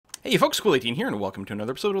Hey folks, Cool18 here, and welcome to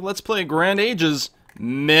another episode of Let's Play Grand Ages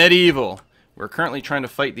Medieval. We're currently trying to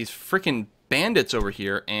fight these frickin' bandits over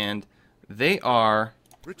here, and they are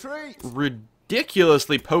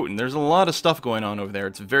ridiculously potent. There's a lot of stuff going on over there.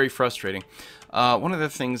 It's very frustrating. One of the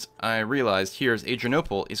things I realized here is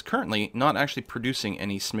Adrianople is currently not actually producing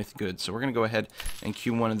any smith goods, so we're going to go ahead and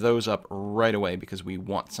queue one of those up right away because we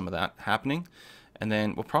want some of that happening. And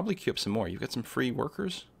then we'll probably queue up some more. You've got some free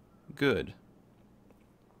workers? Good.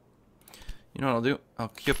 You know what I'll do? I'll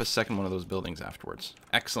queue up a second one of those buildings afterwards.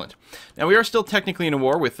 Excellent. Now, we are still technically in a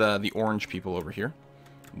war with the orange people over here.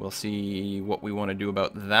 We'll see what we want to do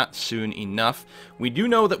about that soon enough. We do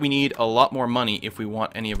know that we need a lot more money if we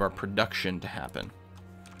want any of our production to happen.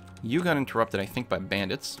 You got interrupted, I think, by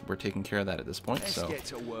bandits. We're taking care of that at this point, so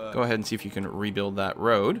go ahead and see if you can rebuild that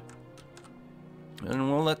road.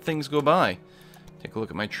 And we'll let things go by. Take a look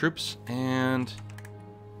at my troops, and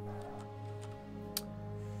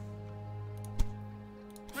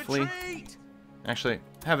flee. Actually,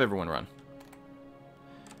 have everyone run.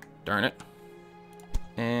 Darn it.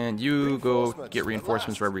 And you go get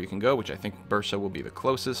reinforcements wherever you can go, which I think Bursa will be the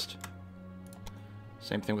closest.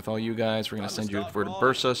 Same thing with all you guys. We're going to send you over to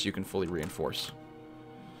Bursa so you can fully reinforce.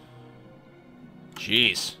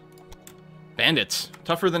 Jeez. Bandits.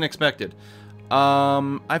 Tougher than expected.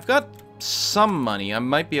 I've got some money. I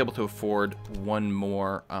might be able to afford one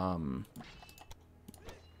more,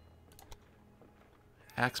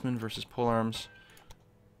 Axemen versus polearms.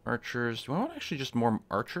 Archers. Do I want actually just more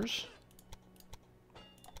archers?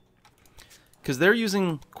 Because they're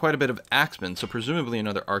using quite a bit of axemen, so presumably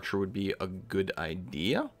another archer would be a good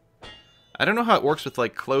idea. I don't know how it works with,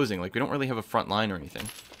 like, closing. Like, we don't really have a front line or anything.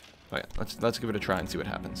 But yeah, let's give it a try and see what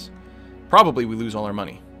happens. Probably we lose all our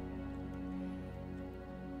money.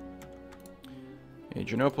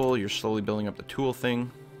 Adrianople, you're slowly building up the tool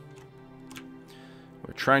thing.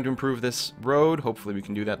 We're trying to improve this road. Hopefully we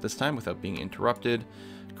can do that this time without being interrupted.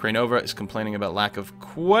 Cranova is complaining about lack of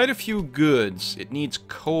quite a few goods. It needs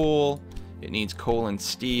coal. It needs coal and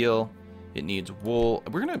steel. It needs wool.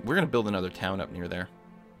 We're gonna build another town up near there.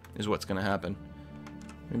 Is what's gonna happen.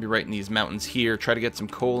 Maybe right in these mountains here. Try to get some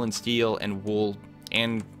coal and steel and wool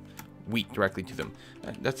and wheat directly to them.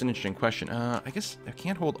 That's an interesting question. I guess I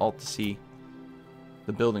can't hold Alt to see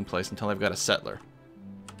the building place until I've got a settler.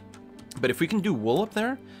 But if we can do wool up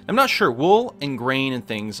there, I'm not sure. Wool and grain and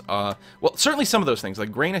things, well, certainly some of those things.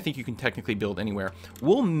 Like grain, I think you can technically build anywhere.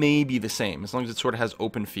 Wool may be the same. As long as it sort of has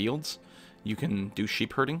open fields, you can do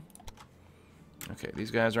sheep herding. Okay,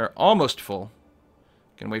 these guys are almost full.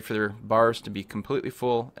 Can wait for their bars to be completely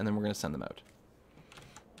full, and then we're going to send them out.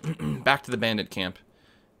 Back to the bandit camp.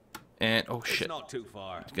 And, oh shit. Not too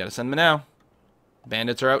far. Gotta send them now.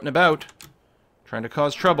 Bandits are out and about, trying to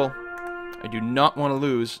cause trouble. I do not want to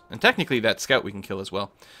lose, and technically that scout we can kill as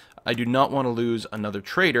well. I do not want to lose another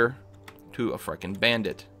traitor to a frickin'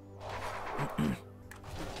 bandit.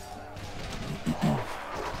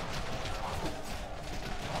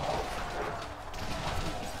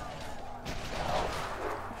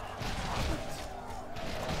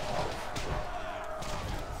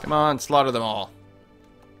 Come on, slaughter them all.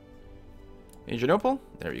 Adrianople,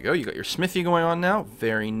 there you go. You got your smithy going on now.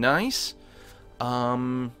 Very nice.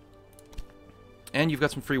 And you've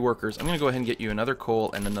got some free workers. I'm going to go ahead and get you another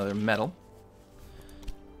coal and another metal.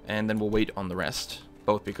 And then we'll wait on the rest.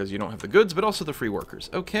 Both because you don't have the goods, but also the free workers.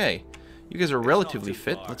 Okay. You guys are relatively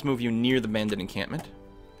fit. Let's move you near the bandit encampment.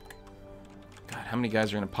 God, how many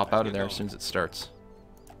guys are going to pop out of there as soon as it starts?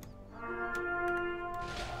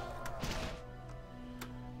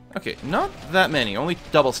 Okay, not that many. Only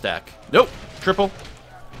double stack. Nope. Triple.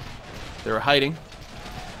 They were hiding.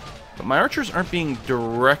 But my archers aren't being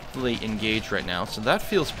directly engaged right now, so that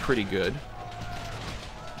feels pretty good.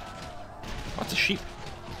 Lots of sheep.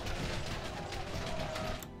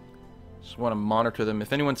 Just want to monitor them.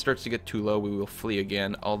 If anyone starts to get too low, we will flee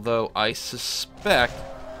again. Although I suspect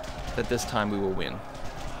that this time we will win.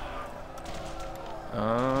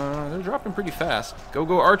 They're dropping pretty fast. Go,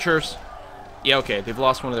 go, archers! Yeah, okay, they've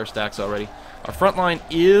lost one of their stacks already. Our front line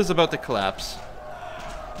is about to collapse.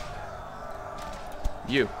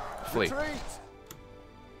 You. Flee. Retreat.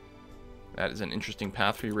 That is an interesting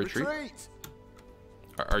path for your retreat.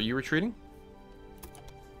 Are you retreating?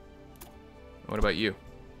 What about you?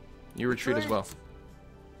 You retreat as well.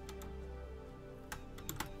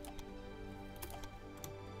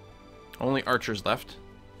 Only archers left.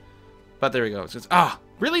 But there we go. It's, ah!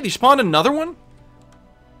 Really? They spawned another one?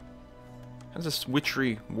 How does this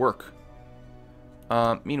witchery work?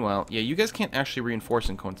 Meanwhile, yeah, you guys can't actually reinforce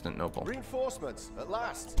in Constantinople. Reinforcements, at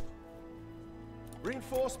last.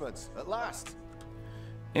 Reinforcements, at last.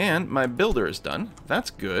 And my builder is done. That's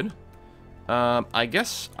good. I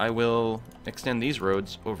guess I will extend these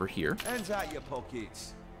roads over here. Hands out your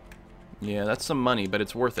pockets. Yeah, that's some money, but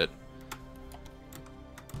it's worth it.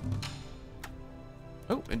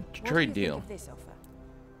 Oh, a trade deal.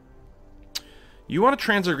 You want a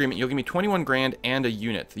transit agreement, you'll give me 21 grand and a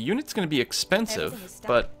unit. The unit's going to be expensive,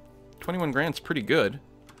 but 21 grand's pretty good.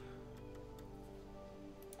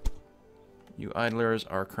 You idlers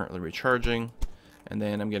are currently recharging. And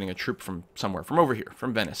then I'm getting a troop from somewhere, from over here,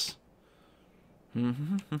 from Venice.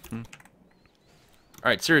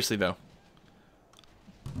 Alright, seriously though.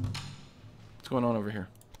 What's going on over here?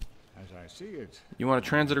 As I see it. You want a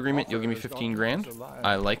transit agreement, you'll give me 15 grand.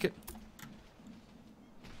 I like it.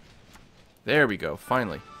 There we go,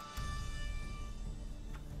 finally.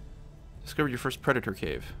 Discovered your first predator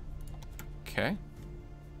cave. Okay.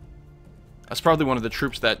 That's probably one of the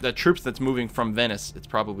troops that troops that's moving from Venice. It's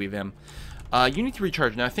probably them. You need to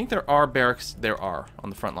recharge. Now, I think there are barracks. There are on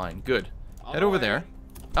the front line. Good. Head over there.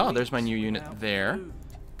 Oh, there's my new unit there.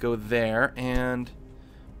 Go there. And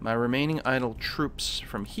my remaining idle troops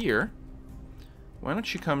from here. Why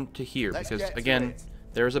don't you come to here? Because, again,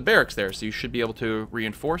 there's a barracks there. So you should be able to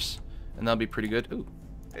reinforce. And that'll be pretty good. Ooh.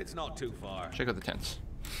 It's not too far. Check out the tents.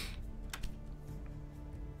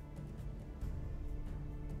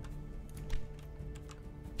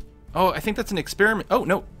 Oh, I think that's an experiment. Oh,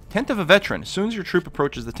 no. Tent of a veteran. As soon as your troop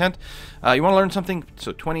approaches the tent, you want to learn something.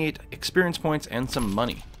 So 28 experience points and some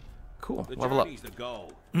money. Cool. Level up.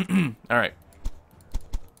 Alright.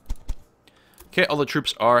 Okay, all the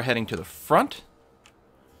troops are heading to the front.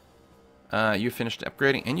 You finished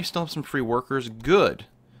upgrading, and you still have some free workers. Good.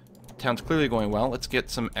 Town's clearly going well. Let's get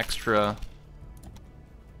some extra...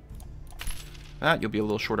 You'll be a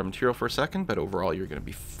little short of material for a second, but overall you're going to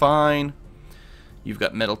be fine. You've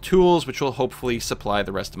got metal tools, which will hopefully supply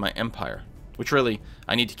the rest of my empire. Which really,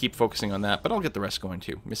 I need to keep focusing on that, but I'll get the rest going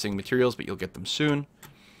too. Missing materials, but you'll get them soon.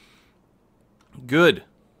 Good.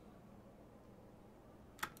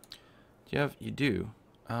 You do.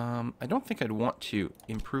 I don't think I'd want to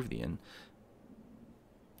improve the inn.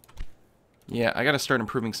 Yeah, I gotta start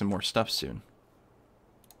improving some more stuff soon.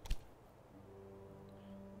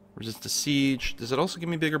 Resist a siege. Does it also give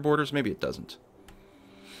me bigger borders? Maybe it doesn't.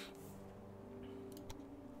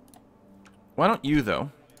 Why don't you,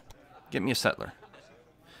 though, get me a settler?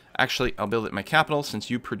 Actually, I'll build it in my capital since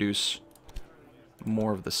you produce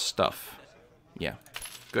more of the stuff. Yeah,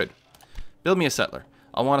 good. Build me a settler.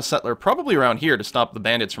 I want a settler probably around here to stop the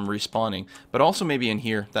bandits from respawning, but also maybe in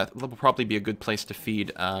here. That will probably be a good place to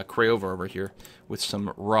feed Craiova over here with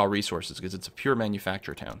some raw resources because it's a pure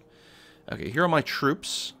manufacture town. Okay, here are my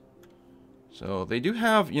troops. So they do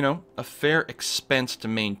have, you know, a fair expense to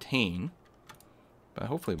maintain. But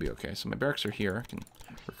hopefully it'll be okay. So my barracks are here. I can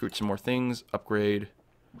recruit some more things. Upgrade.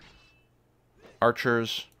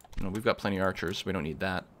 Archers. No, we've got plenty of archers, so we don't need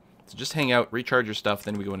that. So just hang out, recharge your stuff,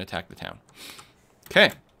 then we go and attack the town.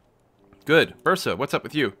 Okay. Good. Bursa, what's up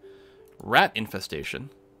with you? Rat infestation.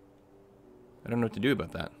 I don't know what to do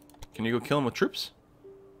about that. Can you go kill them with troops?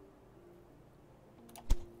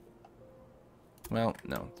 Well,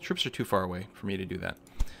 no. The troops are too far away for me to do that.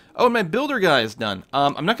 Oh, and my builder guy is done.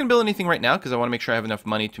 I'm not going to build anything right now because I want to make sure I have enough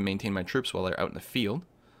money to maintain my troops while they're out in the field.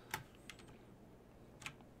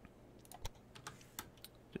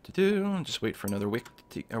 Just wait for another week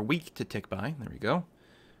to tick by. There we go.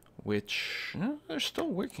 Which, they're still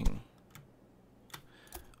working.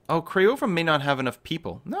 Oh, Craiova may not have enough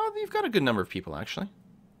people. No, you've got a good number of people, actually.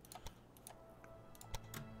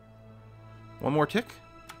 One more tick.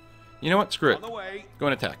 You know what? Screw it. Go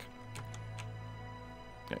and attack.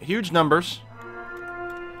 Huge numbers.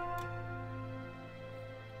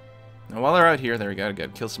 Now, while they're out here, there we go. Gotta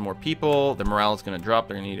kill some more people. The morale is going to drop.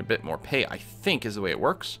 They're going to need a bit more pay, I think, is the way it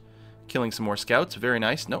works. Killing some more scouts. Very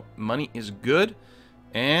nice. Nope. Money is good.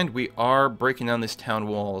 And we are breaking down this town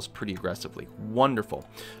walls pretty aggressively. Wonderful.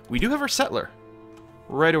 We do have our settler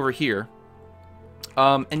right over here.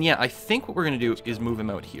 And yeah, I think what we're going to do is move him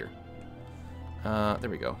out here. There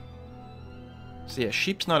we go. So yeah,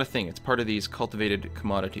 sheep's not a thing. It's part of these cultivated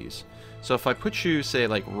commodities. So if I put you, say,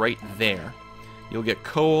 like right there, you'll get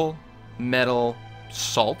coal, metal,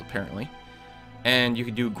 salt, apparently. And you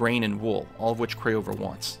could do grain and wool, all of which Craiova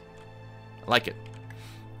wants. I like it.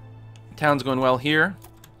 Town's going well here.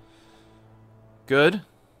 Good.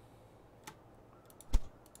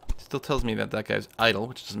 Still tells me that that guy's idle,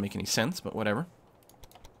 which doesn't make any sense, but whatever.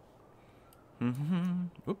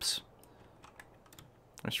 Oops.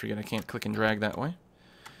 I just forget I can't click and drag that way.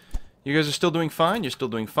 You guys are still doing fine. You're still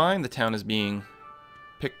doing fine. The town is being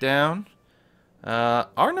picked down.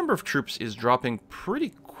 Our number of troops is dropping pretty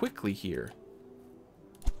quickly here.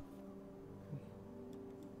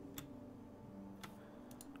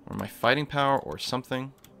 Or my fighting power or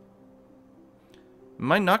something.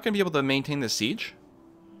 Am I not going to be able to maintain this siege?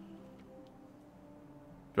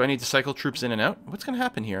 Do I need to cycle troops in and out? What's going to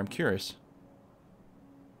happen here? I'm curious.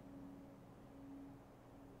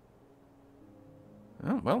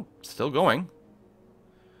 Oh, well, still going.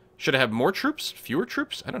 Should I have more troops? Fewer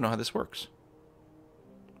troops? I don't know how this works.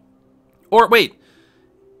 Or, wait.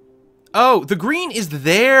 Oh, the green is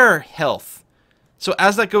their health. So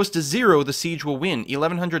as that goes to 0, the siege will win.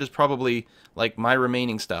 1100 is probably, like, my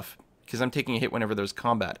remaining stuff. Because I'm taking a hit whenever there's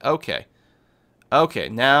combat. Okay. Okay,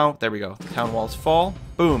 now, there we go. Town walls fall.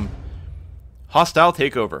 Boom. Hostile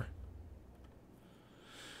takeover.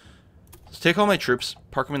 Let's take all my troops,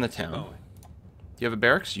 park them in the town. Do you have a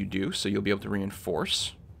barracks? You do, so you'll be able to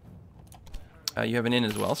reinforce. You have an inn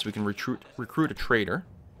as well, so we can recruit a trader.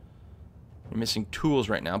 We're missing tools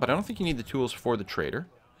right now, but I don't think you need the tools for the trader.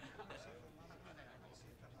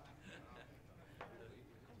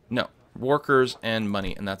 No. Workers and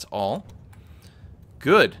money, and that's all.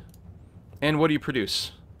 Good. And what do you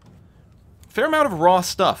produce? Fair amount of raw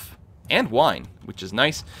stuff. And wine, which is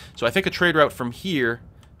nice. So I think a trade route from here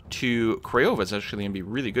to Craiova is actually going to be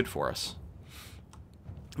really good for us.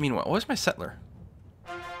 Meanwhile, where's my settler?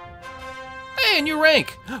 Hey, a new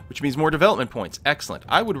rank! Which means more development points. Excellent.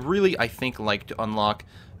 I would really, I think, like to unlock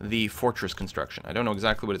the fortress construction. I don't know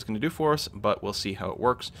exactly what it's going to do for us, but we'll see how it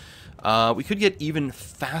works. We could get even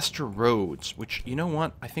faster roads, which, you know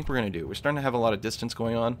what, I think we're going to do. We're starting to have a lot of distance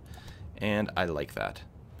going on, and I like that.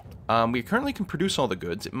 We currently can produce all the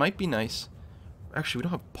goods. It might be nice. Actually, we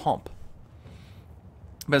don't have pomp.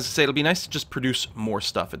 But as I say, it'll be nice to just produce more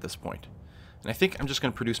stuff at this point. And I think I'm just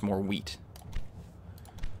going to produce more wheat.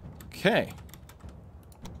 Okay.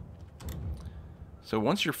 So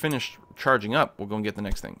once you're finished charging up, we'll go and get the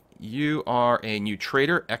next thing. You are a new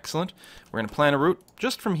trader. Excellent. We're going to plan a route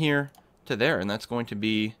just from here to there, and that's going to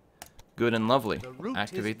be good and lovely.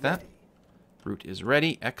 Activate that. Route is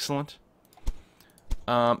ready. Excellent.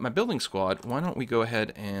 My building squad, why don't we go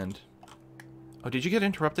ahead and... Oh, did you get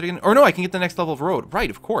interrupted again? Or no, I can get the next level of road. Right,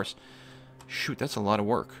 of course. Shoot, that's a lot of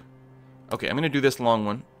work. Okay, I'm going to do this long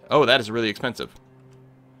one. Oh, that is really expensive.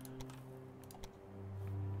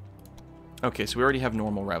 Okay, so we already have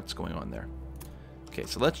normal routes going on there. Okay,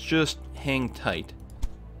 so let's just hang tight.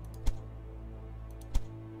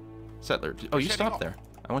 Settler. Oh, you stopped there.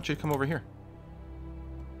 I want you to come over here.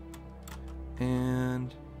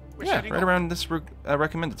 And... yeah, right around this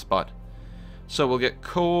recommended spot. So we'll get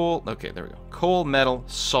coal. Okay, there we go. Coal, metal,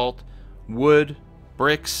 salt, wood,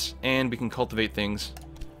 bricks, and we can cultivate things.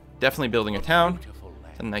 Definitely building a town.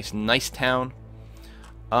 A nice town.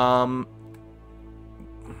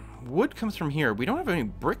 Wood comes from here. We don't have any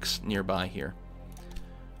bricks nearby here.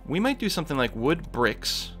 We might do something like wood,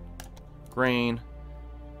 bricks, grain,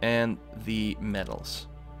 and the metals.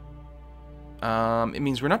 It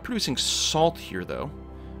means we're not producing salt here, though.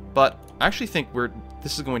 But I actually think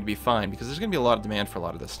this is going to be fine, because there's going to be a lot of demand for a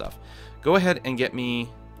lot of this stuff. Go ahead and get me...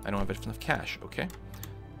 I don't have enough cash. Okay.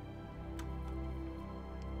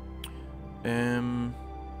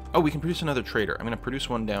 Oh, we can produce another trader. I'm going to produce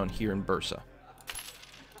one down here in Bursa.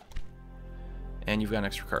 And you've got an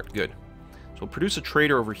extra card. Good. So we'll produce a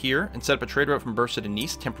trader over here and set up a trader out from Bursa to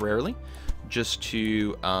Nice temporarily, just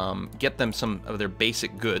to get them some of their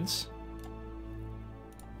basic goods.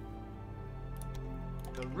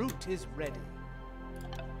 The route is ready.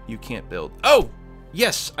 You can't build. Oh!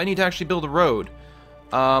 Yes! I need to actually build a road.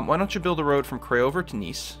 Why don't you build a road from Craiova to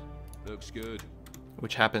Nice? Looks good.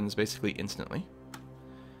 Which happens basically instantly.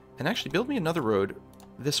 And actually build me another road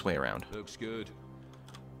this way around. Looks good.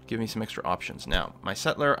 Give me some extra options. Now, my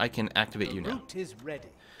settler, I can activate you now. The route is ready.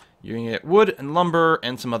 You're going to get wood and lumber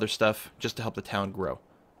and some other stuff just to help the town grow.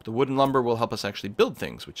 The wood and lumber will help us actually build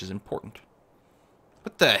things, which is important.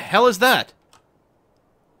 What the hell is that?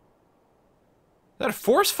 Is that a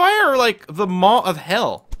forest fire or like the maw of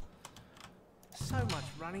hell? So much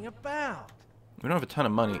running about. We don't have a ton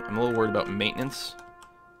of money. I'm a little worried about maintenance.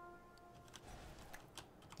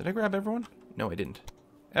 Did I grab everyone? No, I didn't.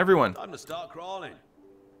 Everyone. Time to start crawling.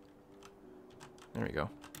 There we go.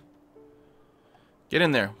 Get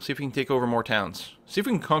in there. See if we can take over more towns. See if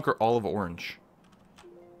we can conquer all of Orange.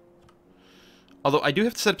 Although, I do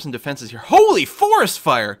have to set up some defenses here. Holy forest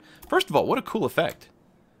fire! First of all, what a cool effect.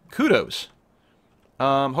 Kudos.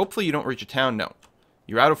 Hopefully you don't reach a town. No.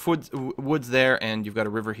 You're out of woods there, and you've got a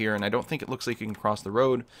river here, and I don't think it looks like you can cross the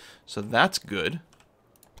road. So that's good.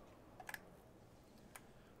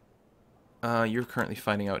 You're currently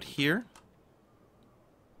fighting out here.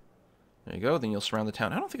 There you go. Then you'll surround the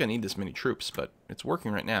town. I don't think I need this many troops, but it's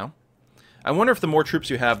working right now. I wonder if the more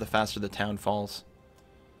troops you have, the faster the town falls.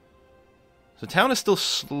 So town is still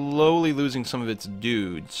slowly losing some of its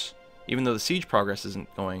dudes, even though the siege progress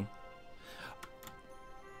isn't going.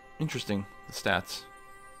 Interesting, the stats.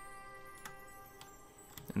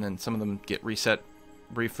 And then some of them get reset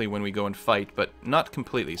briefly when we go and fight, but not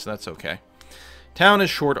completely, so that's okay. Town is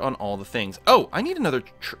short on all the things. Oh, I need another...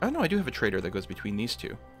 oh, no, I do have a trader that goes between these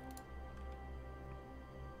two.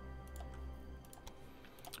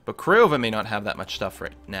 But Craiova may not have that much stuff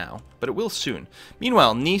right now, but it will soon.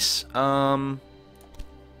 Meanwhile, Nice,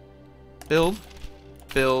 build,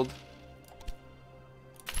 build,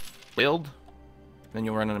 build. Then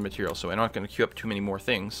you'll run out of material, so I'm not going to queue up too many more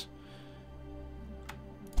things.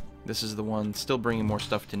 This is the one still bringing more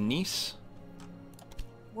stuff to Nice.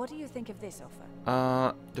 What do you think of this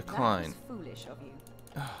offer? Decline. That was foolish of you.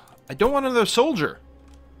 I don't want another soldier.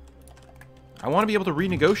 I want to be able to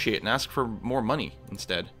renegotiate and ask for more money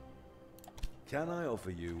instead. Can I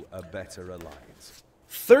offer you a better alliance?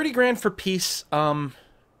 30 grand for peace, no.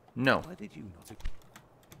 Why did you not...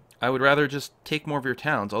 I would rather just take more of your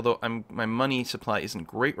towns, although my money supply isn't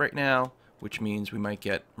great right now, which means we might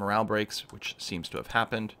get morale breaks, which seems to have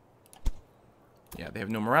happened. Yeah, they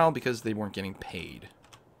have no morale because they weren't getting paid.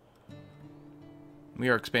 We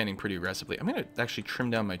are expanding pretty aggressively. I'm going to actually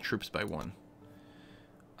trim down my troops by 1.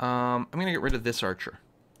 I'm going to get rid of this archer.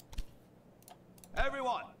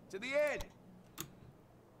 Everyone, to the inn!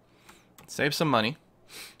 Save some money.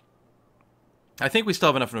 I think we still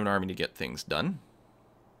have enough of an army to get things done.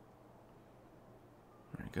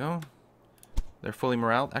 There we go. They're fully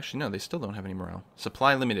morale. Actually, no, they still don't have any morale.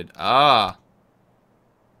 Supply limited. Ah!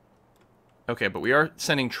 Okay, but we are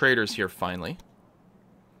sending traders here finally.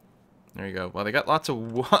 There you go. Well, they got lots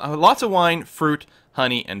of wine, fruit,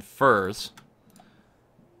 honey, and furs.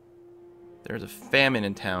 There's a famine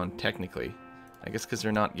in town, technically. I guess because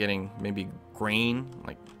they're not getting maybe grain.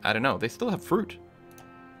 Like, I don't know. They still have fruit.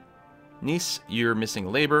 Nice, you're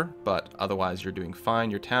missing labor, but otherwise you're doing fine.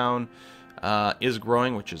 Your town is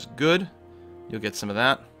growing, which is good. You'll get some of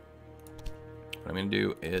that. What I'm going to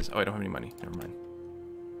do is... oh, I don't have any money. Never mind.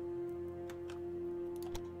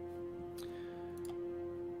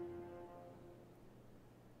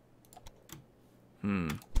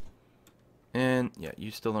 And, yeah,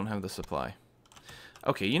 you still don't have the supply.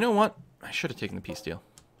 Okay, you know what? I should have taken the peace deal.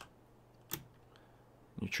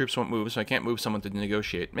 Your troops won't move, so I can't move someone to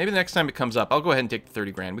negotiate. Maybe the next time it comes up, I'll go ahead and take the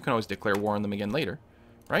 30 grand. We can always declare war on them again later,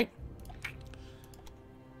 right?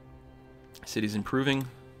 City's improving.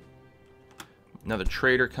 Another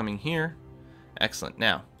trader coming here. Excellent.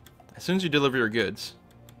 Now, as soon as you deliver your goods,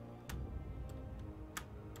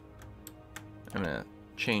 I'm going to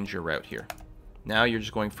change your route here. Now you're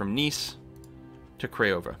just going from Nice to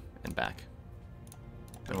Craiova and back.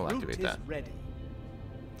 And we'll activate that. Ready.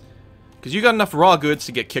 Because you got enough raw goods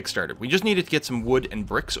to get kickstarted. We just needed to get some wood and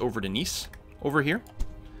bricks over to Nice, over here.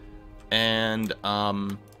 And,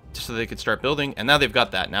 just so they could start building. And now they've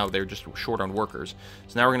got that. Now they're just short on workers.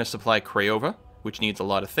 So now we're going to supply Craiova, which needs a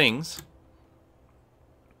lot of things.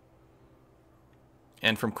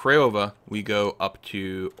 And from Craiova, we go up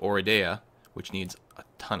to Oradea, which needs a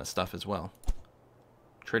ton of stuff as well.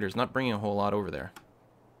 Trader's not bringing a whole lot over there.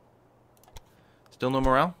 Still no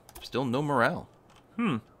morale? Still no morale.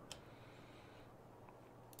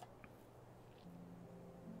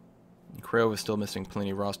 Craiova is still missing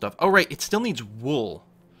plenty of raw stuff. Oh, right. It still needs wool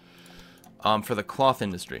for the cloth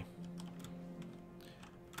industry.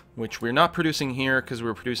 Which we're not producing here because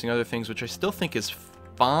we're producing other things, which I still think is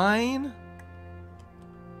fine.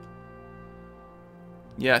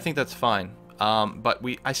 Yeah, I think that's fine. But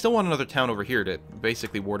I still want another town over here to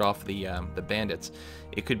basically ward off the bandits.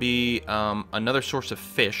 It could be another source of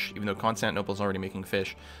fish, even though Constantinople's already making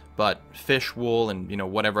fish. But fish, wool, and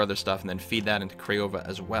whatever other stuff, and then feed that into Craiova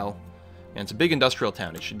as well. And it's a big industrial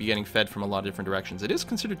town. It should be getting fed from a lot of different directions. It is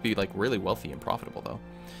considered to be like really wealthy and profitable, though.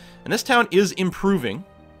 And this town is improving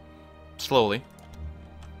slowly,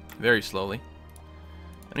 very slowly.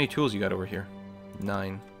 How many tools you got over here?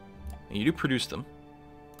 9. And you do produce them.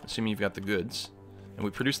 Assuming you've got the goods. And we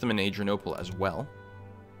produce them in Adrianople as well.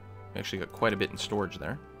 We actually got quite a bit in storage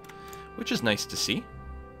there. Which is nice to see.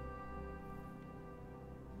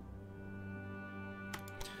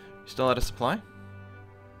 Still out of supply?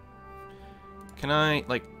 Can I,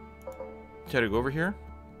 like, try to go over here?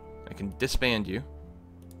 I can disband you.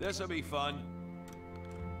 This'll be fun.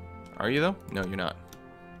 Are you, though? No, you're not.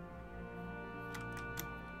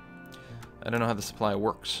 I don't know how the supply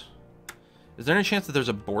works. Is there any chance that there's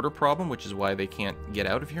a border problem, which is why they can't get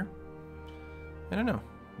out of here? I don't know.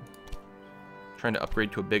 Trying to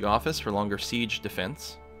upgrade to a big office for longer siege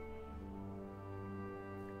defense.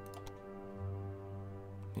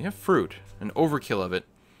 You have fruit, an overkill of it,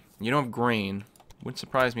 You don't have grain. Wouldn't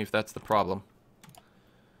surprise me if that's the problem.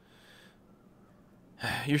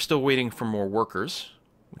 You're still waiting for more workers,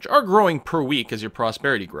 which are growing per week as your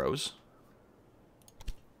prosperity grows.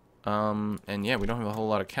 And yeah, we don't have a whole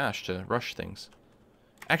lot of cash to rush things.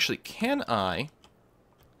 Actually, can I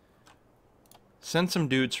send some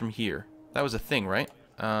dudes from here? That was a thing, right?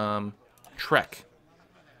 Trek.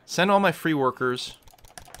 Send all my free workers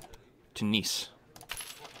to Nice.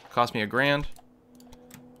 Cost me $1,000.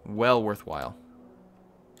 Well worthwhile.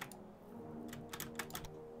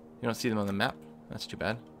 You don't see them on the map. That's too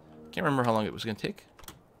bad. Can't remember how long it was going to take.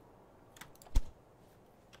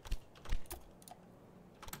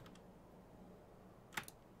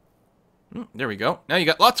 There we go. Now you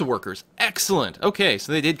got lots of workers. Excellent. Okay,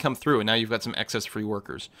 so they did come through, and now you've got some excess free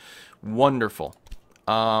workers. Wonderful.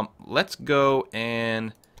 Let's go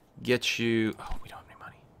and get you... Oh, we don't have any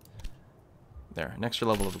money. There, an extra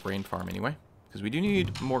level of a grain farm anyway. Because we do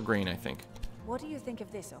need more grain, I think. What do you think of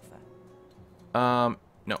this offer?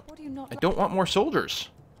 No. What do you not I don't want more soldiers.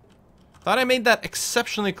 Thought I made that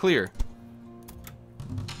exceptionally clear.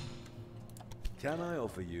 Can I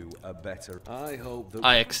offer you a better... I hope that...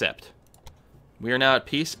 I accept. We are now at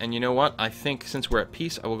peace, and you know what? I think since we're at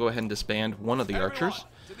peace, I will go ahead and disband one of the archers.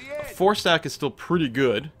 A 4-stack is still pretty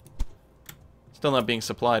good. Still not being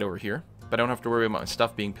supplied over here. But I don't have to worry about my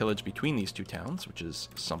stuff being pillaged between these two towns, which is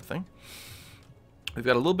something. We've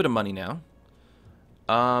got a little bit of money now.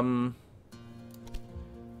 And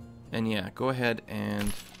yeah, go ahead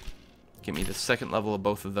and give me the second level of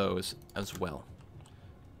both of those as well.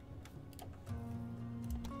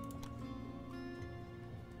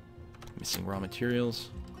 Missing raw materials.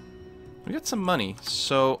 We got some money,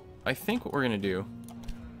 so I think what we're going to do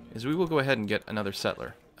is we will go ahead and get another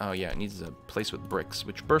settler. Oh yeah, it needs a place with bricks,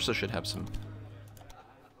 which Bursa should have some.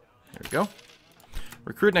 There we go.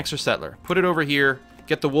 Recruit an extra settler. Put it over here.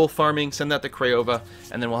 Get the wool farming. Send that to Craiova.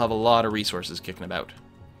 And then we'll have a lot of resources kicking about.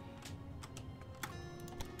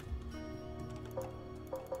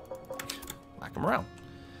 Lack of morale.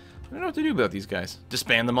 I don't know what to do about these guys.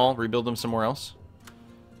 Disband them all. Rebuild them somewhere else.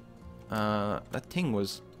 That thing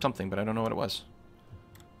was something, but I don't know what it was.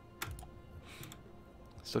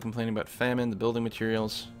 Still complaining about famine, the building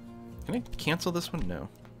materials. Can I cancel this one? No.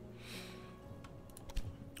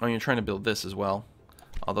 Oh, you're trying to build this as well.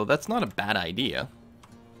 Although that's not a bad idea.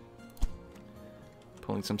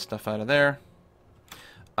 Pulling some stuff out of there.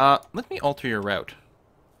 Let me alter your route.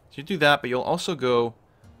 So you do that, but you'll also go...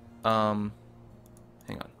 hang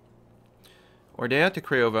on. Ordea to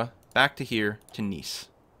Craiova, back to here, to Nice.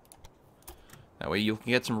 That way you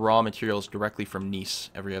can get some raw materials directly from Nice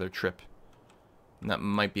every other trip. And that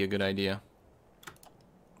might be a good idea.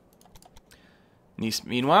 Nice,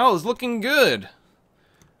 meanwhile, is looking good.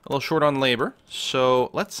 A little short on labor, so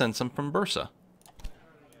let's send some from Bursa.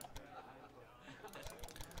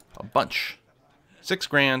 A bunch.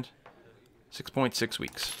 $6,000, 6.6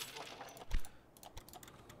 weeks.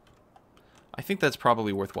 I think that's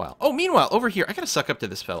probably worthwhile. Oh, meanwhile, over here, I gotta suck up to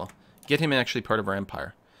this fellow. Get him actually part of our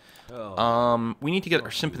empire. We need to get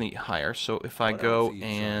our sympathy higher, so if I go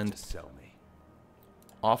and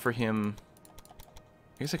offer him...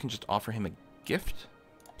 I guess I can just offer him a gift?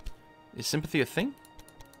 Is sympathy a thing?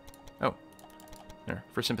 Oh. There,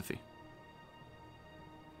 for sympathy.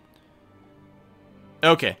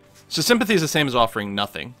 Okay, so sympathy is the same as offering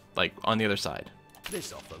nothing, like, on the other side.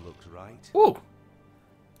 This offer looks right. Whoa!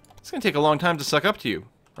 It's gonna take a long time to suck up to you.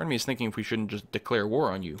 Part of me is thinking if we shouldn't just declare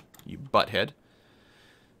war on you, you butthead.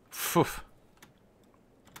 Phew.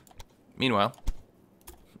 Meanwhile,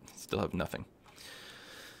 still have nothing.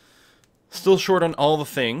 Still short on all the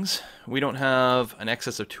things. We don't have an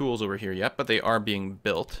excess of tools over here yet, but they are being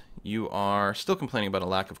built. You are still complaining about a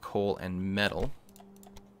lack of coal and metal.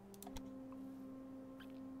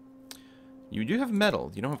 You do have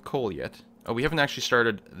metal. You don't have coal yet. Oh, we haven't actually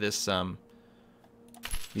started this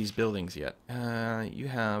these buildings yet. You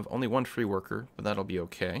have only one free worker, but that'll be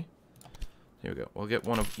okay. There we go. We'll get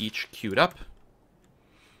one of each queued up.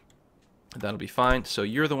 That'll be fine. So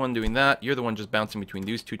you're the one doing that. You're the one just bouncing between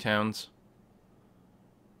these two towns.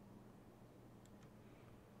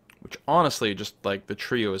 Which honestly, just like the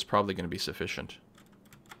trio is probably going to be sufficient.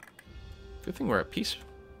 Good thing we're at peace.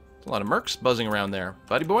 There's a lot of mercs buzzing around there.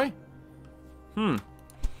 Buddy boy? And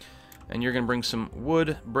you're going to bring some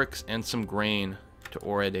wood, bricks, and some grain to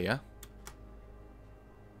Oradea.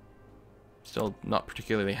 Still not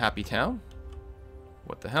particularly happy town.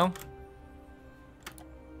 What the hell?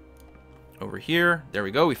 Over here. There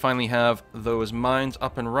we go. We finally have those mines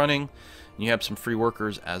up and running. And you have some free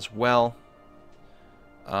workers as well.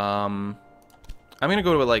 I'm going to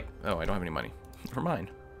go to like... Oh, I don't have any money. Never mind.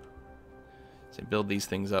 So build these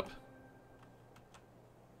things up.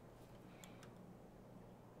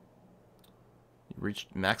 You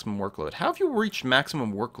reached maximum workload. How have you reached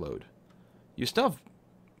maximum workload? You still have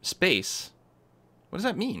space. What does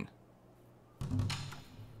that mean?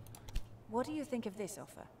 What do you think of this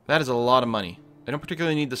offer? That is a lot of money. I don't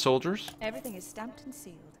particularly need the soldiers. Everything is stamped and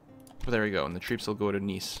sealed. But there we go, and the troops will go to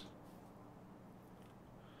Nice.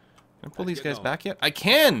 Can I pull these guys back yet? I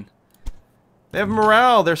can! They have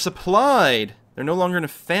morale. They're supplied. They're no longer in a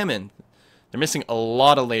famine. They're missing a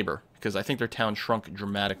lot of labor because I think their town shrunk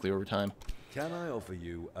dramatically over time. Can I offer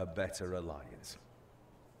you a better alliance?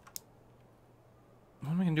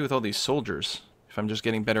 What am I going to do with all these soldiers if I'm just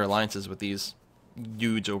getting better alliances with these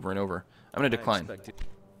dudes over and over? I'm going to decline. We're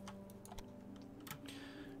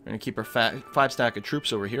going to keep our 5 stack of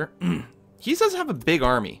troops over here. He does have a big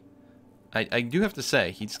army. I do have to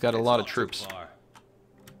say, he's got a lot of troops.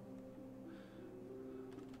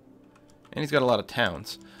 And he's got a lot of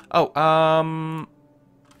towns. Oh,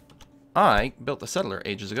 I built a settler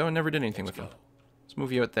ages ago and never did anything with him. Let's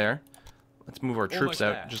move you out there. Let's move our troops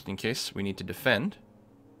out just in case we need to defend.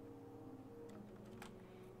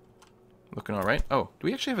 Looking alright. Oh, do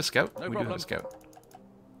we actually have a scout? We do have a scout.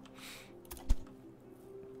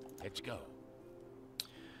 Let's go.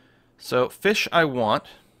 So, fish I want.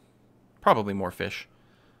 Probably more fish.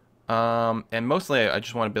 And mostly I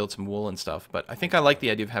just want to build some wool and stuff. But I think I like the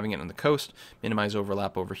idea of having it on the coast. Minimize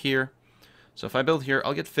overlap over here. So if I build here,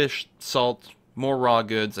 I'll get fish, salt, more raw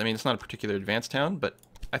goods. I mean, it's not a particular advanced town, but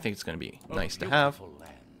I think it's going to be nice to have.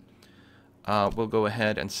 We'll go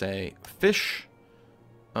ahead and say fish,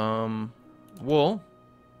 wool,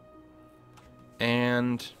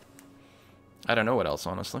 and I don't know what else,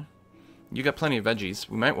 honestly. You got plenty of veggies.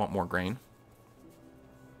 We might want more grain.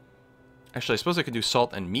 Actually, I suppose I could do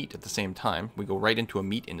salt and meat at the same time. We go right into a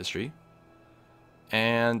meat industry.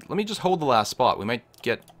 And let me just hold the last spot. We might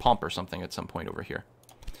get pomp or something at some point over here.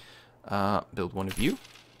 Build one of you.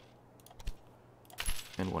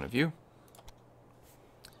 And one of you.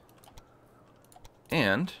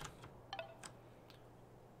 And...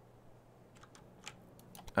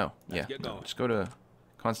 oh, yeah. No, just go to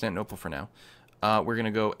Constantinople for now. We're going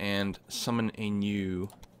to go and summon a new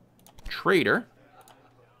trader.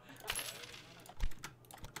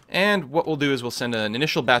 And what we'll do is we'll send an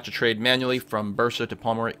initial batch of trade manually from Bursa to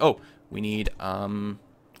Pomorye. Oh, we need a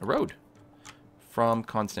road from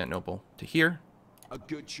Constantinople to here. A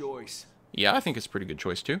good choice. Yeah, I think it's a pretty good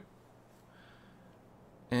choice too.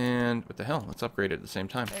 And what the hell? Let's upgrade it at the same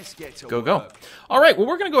time. Let's get to Go. work. All right, well,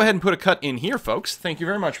 we're going to go ahead and put a cut in here, folks. Thank you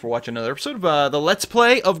very much for watching another episode of the Let's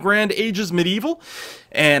Play of Grand Ages Medieval.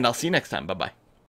 And I'll see you next time. Bye-bye.